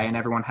pie and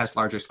everyone has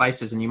larger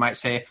slices. And you might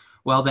say,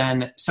 well,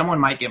 then someone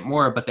might get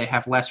more, but they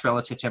have less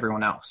relative to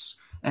everyone else.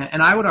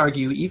 And I would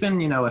argue, even,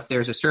 if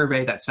there's a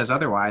survey that says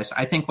otherwise,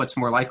 I think what's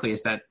more likely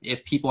is that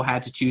if people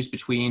had to choose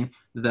between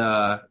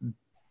the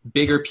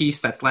bigger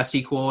piece that's less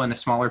equal and the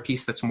smaller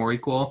piece that's more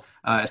equal,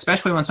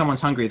 especially when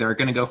someone's hungry, they're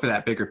going to go for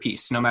that bigger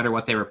piece, no matter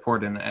what they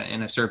report in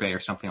a survey or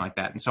something like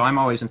that. And so I'm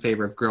always in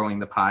favor of growing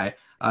the pie,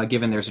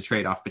 given there's a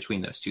trade-off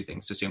between those two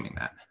things, assuming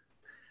that.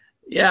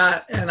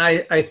 Yeah, and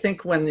I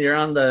think when you're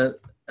on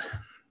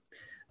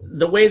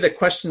the way the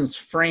question's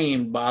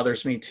framed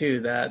bothers me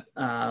too, that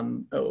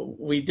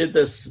we did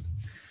this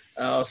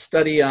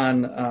study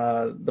on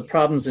the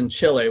problems in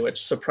Chile,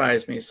 which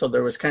surprised me. So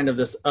there was kind of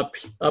this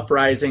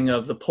uprising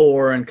of the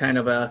poor and kind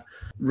of a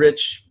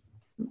rich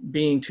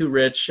being too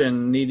rich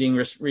and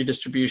needing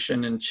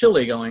redistribution in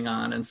Chile going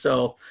on. And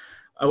so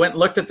I went and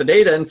looked at the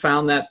data and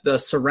found that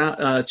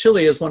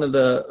Chile is one of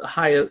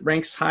the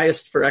ranks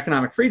highest for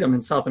economic freedom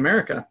in South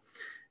America.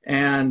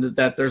 And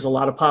that there's a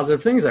lot of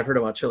positive things I've heard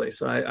about Chile.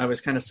 So I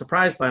was kind of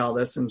surprised by all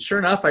this. And sure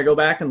enough, I go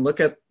back and look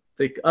at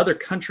the other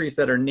countries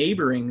that are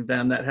neighboring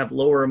them that have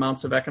lower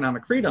amounts of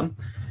economic freedom.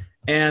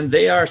 And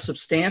they are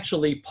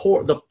substantially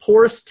poor. The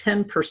poorest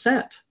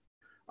 10%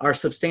 are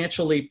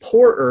substantially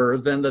poorer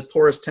than the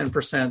poorest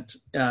 10%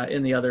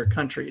 in the other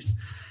countries.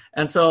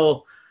 And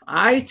so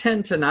I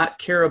tend to not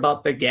care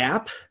about the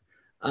gap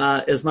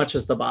as much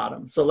as the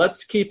bottom. So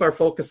let's keep our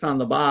focus on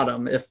the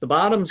bottom. If the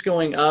bottom's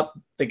going up,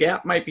 the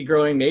gap might be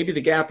growing. Maybe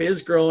the gap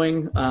is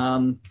growing.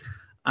 I'm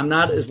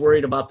not as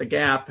worried about the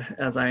gap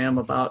as I am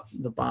about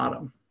the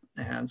bottom.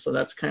 And so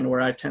that's kind of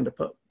where I tend to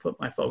put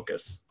my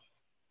focus.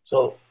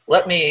 So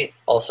let me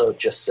also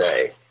just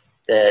say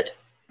that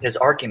his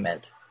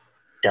argument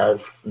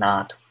does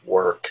not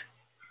work,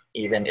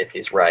 even if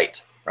he's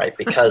right?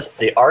 Because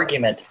the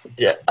argument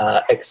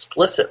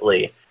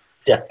explicitly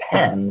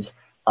depends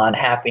on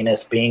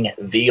happiness being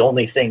the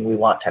only thing we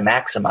want to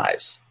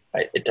maximize,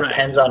 right? It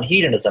depends on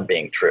hedonism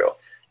being true.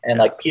 And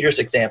like Peter's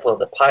example of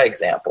the pie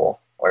example,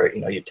 where,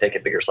 you take a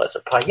bigger slice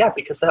of pie,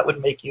 because that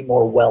would make you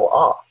more well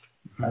off,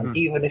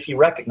 even if you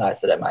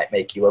recognize that it might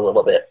make you a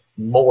little bit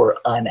more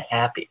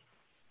unhappy.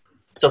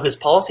 So his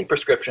policy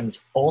prescriptions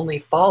only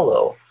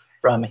follow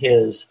from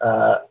his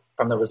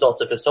from the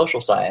results of his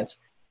social science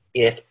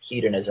if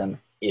hedonism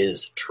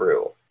is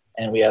true.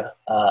 And we have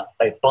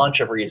a bunch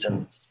of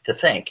reasons to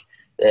think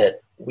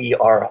that we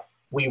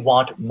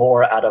want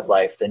more out of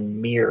life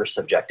than mere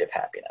subjective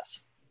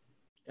happiness.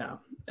 Yeah,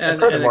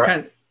 and it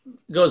kind of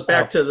goes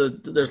back to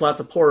there's lots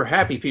of poor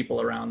happy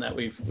people around that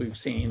we've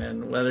seen,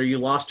 and whether you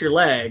lost your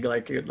leg,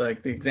 like the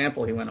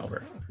example he went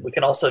over. We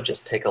can also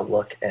just take a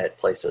look at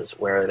places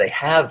where they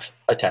have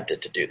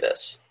attempted to do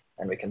this,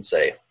 and we can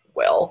say,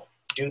 well,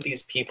 do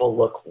these people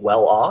look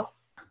well off?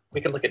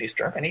 We can look at East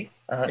Germany.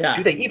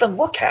 Do they even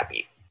look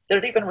happy?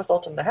 Did it even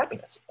result in the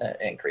happiness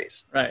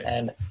increase? Right.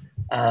 And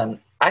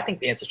I think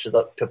the answers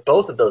to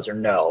both of those are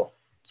no.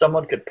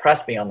 Someone could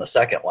press me on the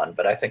second one,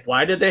 but I think...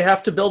 Why did they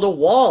have to build a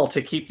wall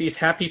to keep these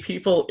happy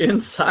people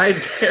inside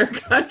their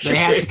country? They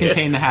had to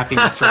contain the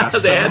happiness for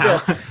us. They had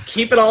to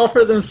keep it all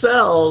for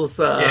themselves.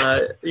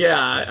 I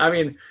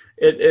mean,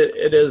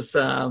 it is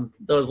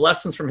those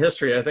lessons from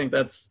history. I think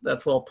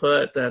that's well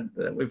put,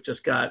 that we've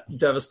just got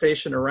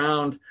devastation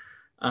around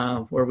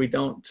where we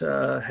don't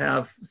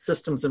have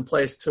systems in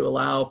place to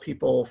allow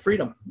people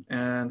freedom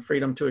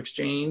to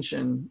exchange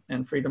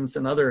and freedoms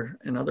in other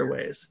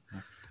ways.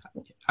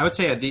 I would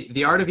say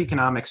the art of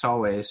economics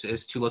always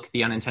is to look at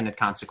the unintended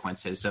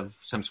consequences of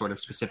some sort of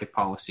specific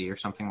policy or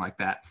something like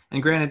that.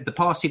 And granted, the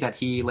policy that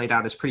he laid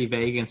out is pretty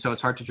vague, and so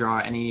it's hard to draw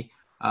any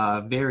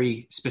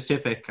very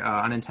specific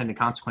unintended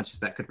consequences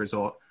that could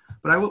result.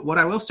 But what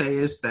I will say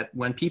is that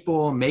when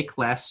people make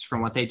less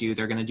from what they do,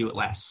 they're going to do it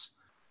less.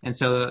 And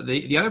so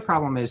the other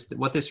problem is that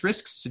what this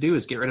risks to do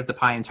is get rid of the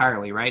pie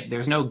entirely, right?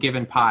 There's no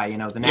given pie.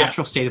 The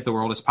natural state of the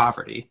world is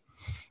poverty.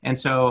 And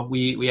so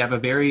we have a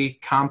very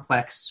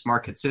complex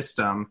market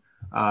system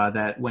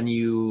that when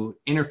you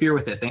interfere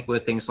with it,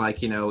 with things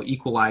like,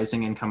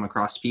 equalizing income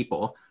across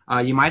people,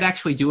 you might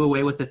actually do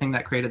away with the thing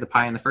that created the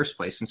pie in the first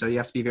place. And so you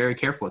have to be very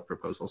careful with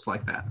proposals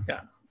like that.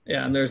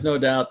 Yeah. And there's no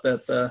doubt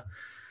that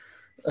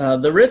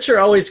the rich are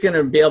always going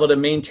to be able to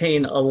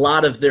maintain a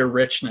lot of their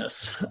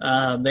richness.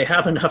 They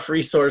have enough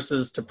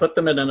resources to put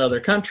them in another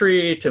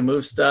country, to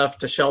move stuff,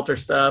 to shelter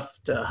stuff,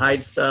 to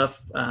hide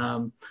stuff.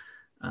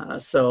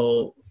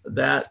 So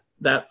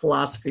that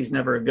philosophy is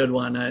never a good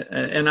one.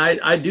 And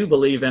I do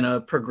believe in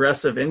a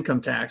progressive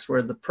income tax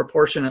where the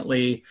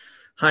proportionately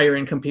higher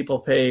income people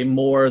pay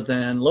more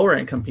than lower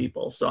income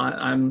people. So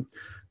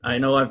I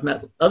know I've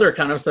met other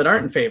economists that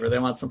aren't in favor. They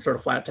want some sort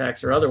of flat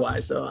tax or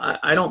otherwise. So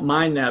I don't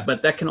mind that,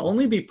 but that can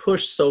only be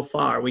pushed so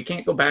far. We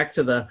can't go back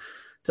to the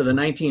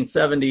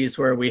 1970s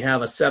where we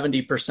have a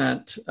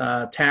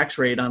 70% tax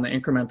rate on the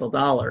incremental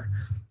dollar.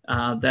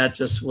 That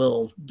just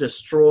will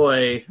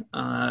destroy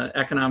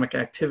economic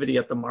activity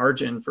at the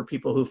margin for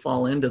people who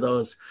fall into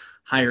those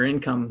higher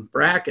income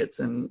brackets.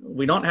 And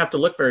we don't have to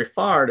look very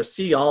far to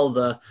see all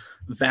the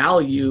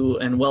value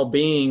and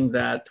well-being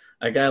that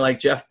a guy like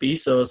Jeff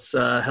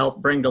Bezos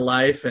helped bring to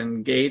life,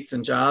 and Gates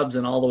and Jobs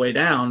and all the way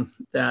down,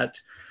 that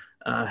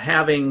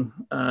having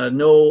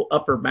no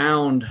upper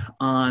bound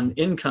on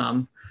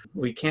income,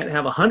 we can't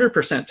have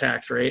 100%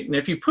 tax rate. And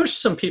if you push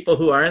some people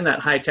who are in that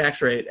high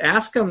tax rate,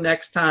 ask them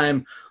next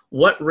time,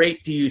 what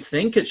rate do you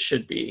think it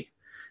should be?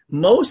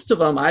 Most of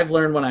them, I've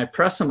learned when I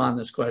press them on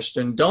this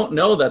question, don't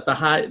know that the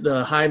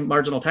high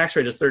marginal tax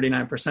rate is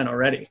 39%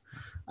 already.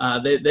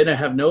 They don't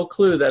have no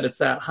clue that it's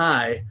that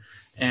high.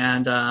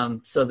 And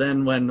so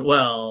then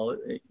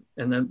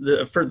and then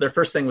their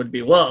first thing would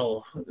be,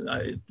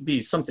 it'd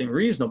be something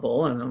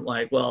reasonable. And I'm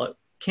like, well, it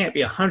can't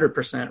be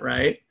 100%,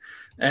 right?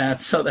 And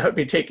so that would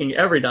be taking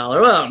every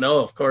dollar. Well, no,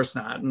 of course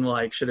not. And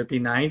like, should it be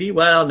 90?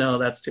 Well, no,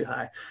 that's too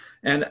high.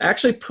 And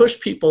actually push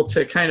people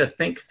to kind of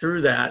think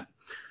through that.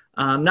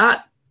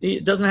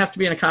 It doesn't have to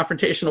be in a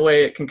confrontational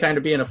way. It can kind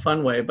of be in a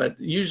fun way, but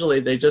usually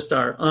they just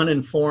are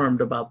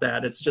uninformed about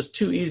that. It's just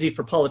too easy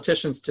for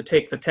politicians to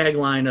take the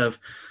tagline of,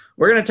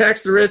 we're going to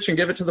tax the rich and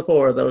give it to the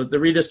poor. The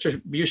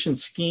redistribution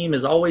scheme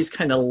is always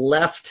kind of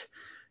left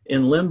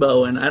in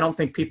limbo. And I don't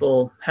think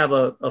people have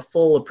a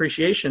full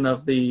appreciation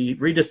of the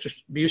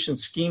redistribution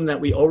scheme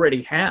that we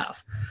already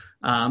have,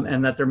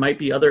 and that there might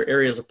be other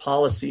areas of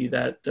policy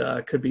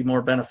that could be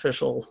more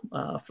beneficial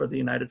for the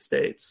United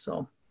States.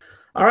 So,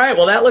 all right,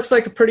 well, that looks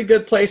like a pretty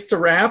good place to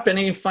wrap.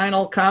 Any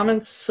final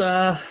comments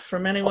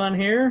from anyone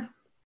here?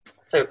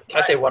 So can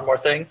I say one more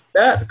thing?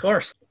 Yeah, of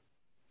course.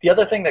 The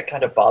other thing that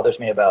kind of bothers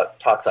me about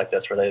talks like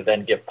this, where they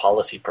then give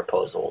policy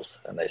proposals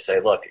and they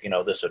say, look,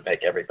 this would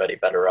make everybody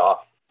better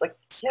off. It's like,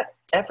 yeah,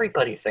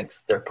 everybody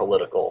thinks their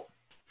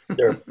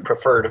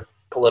preferred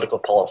political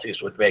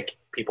policies would make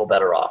people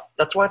better off.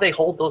 That's why they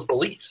hold those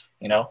beliefs,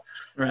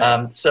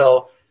 Right.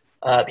 So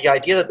the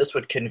idea that this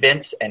would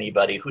convince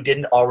anybody who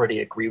didn't already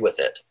agree with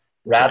it,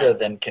 rather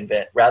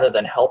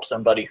than help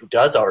somebody who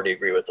does already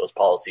agree with those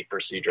policy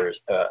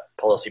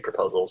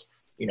proposals,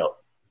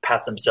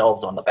 pat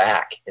themselves on the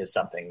back, is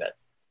something that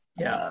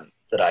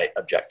that I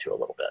object to a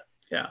little bit.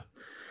 Yeah.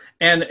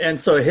 And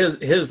so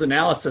his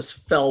analysis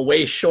fell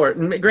way short.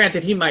 And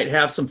granted, he might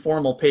have some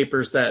formal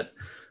papers that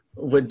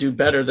would do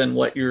better than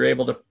what you're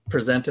able to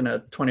present in a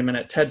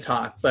 20-minute TED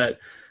Talk, but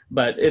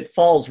it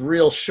falls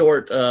real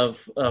short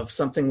of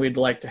something we'd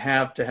like to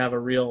have a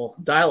real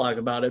dialogue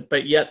about it.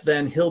 But yet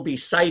then he'll be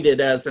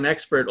cited as an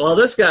expert. Well,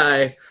 this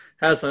guy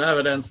has some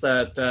evidence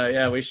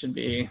that, we should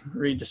be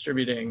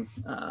redistributing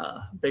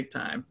big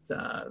time.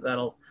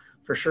 That'll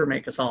for sure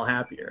make us all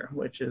happier,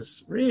 which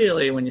is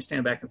really, when you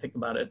stand back and think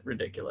about it,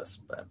 ridiculous.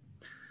 But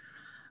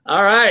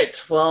all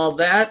right, well,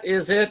 that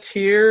is it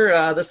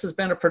here. This has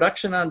been a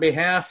production on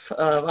behalf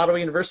of Ottawa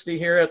University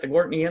here at the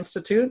Gortney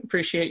Institute.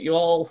 Appreciate you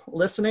all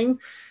listening,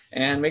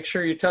 and make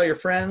sure you tell your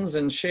friends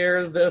and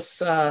share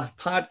this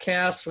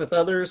podcast with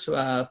others.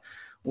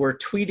 We're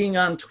tweeting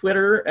on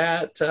Twitter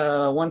at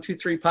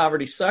 123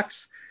 Poverty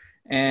Sucks.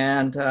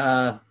 And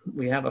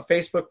we have a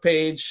Facebook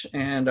page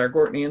and our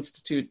Gortney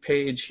Institute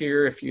page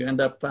here. If you end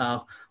up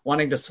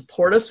wanting to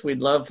support us, we'd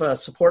love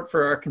support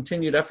for our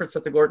continued efforts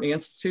at the Gortney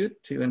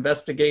Institute to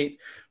investigate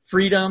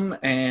freedom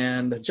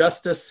and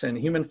justice and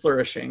human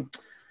flourishing.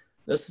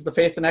 This is the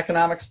Faith and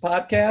Economics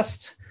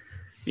Podcast.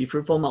 Be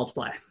fruitful,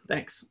 multiply.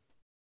 Thanks.